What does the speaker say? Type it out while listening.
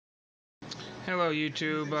Hello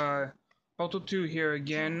YouTube, Ultra2 here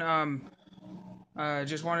again.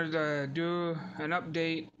 Just wanted to do an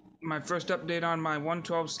update, my first update on my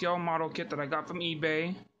 112 scale model kit that I got from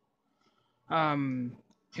eBay.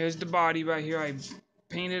 Here's the body right here. I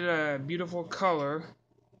painted a beautiful color.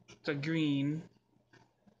 It's a green.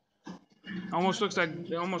 It almost looks like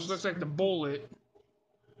the bullet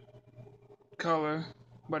color,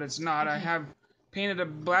 but it's not. I have painted a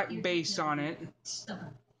black base on it.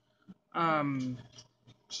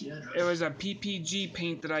 It was a PPG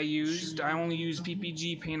paint that I used. I only use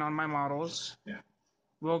PPG paint on my models.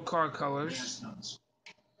 Real car colors.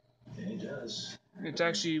 It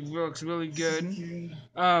actually looks really good.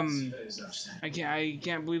 I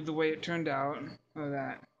can't believe the way it turned out. Look at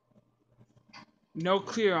that. No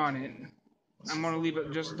clear on it. I'm gonna leave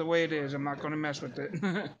it just the way it is. I'm not gonna mess with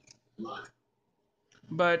it.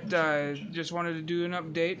 But just wanted to do an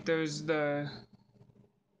update.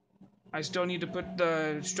 I still need to put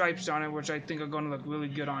the stripes on it, which I think are going to look really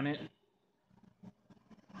good on it.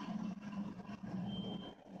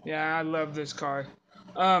 Yeah, I love this car.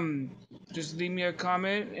 Just leave me a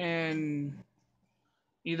comment, and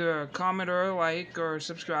either a comment or a like or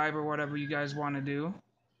subscribe or whatever you guys want to do.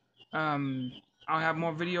 I'll have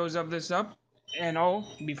more videos of this up. And oh,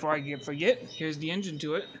 before I forget, here's the engine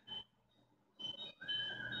to it.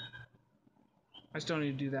 I still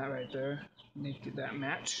need to do that right there. Make that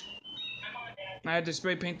match. I had to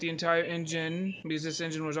spray paint the entire engine because this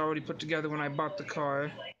engine was already put together when I bought the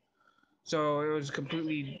car. So it was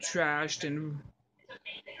completely trashed, and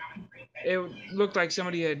it looked like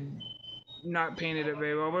somebody had not painted it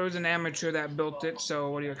very well. But it was an amateur that built it, so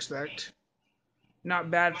what do you expect? Not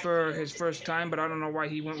bad for his first time, but I don't know why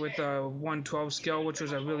he went with a 112 scale, which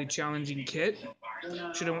was a really challenging kit.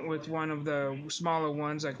 Should have went with one of the smaller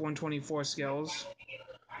ones, like 124 scales.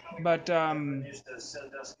 But,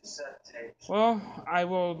 well, I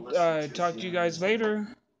will talk to you guys later.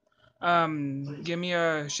 Give me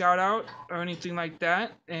a shout out or anything like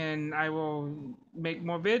that, and I will make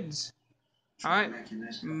more vids. Alright,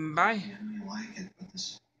 bye.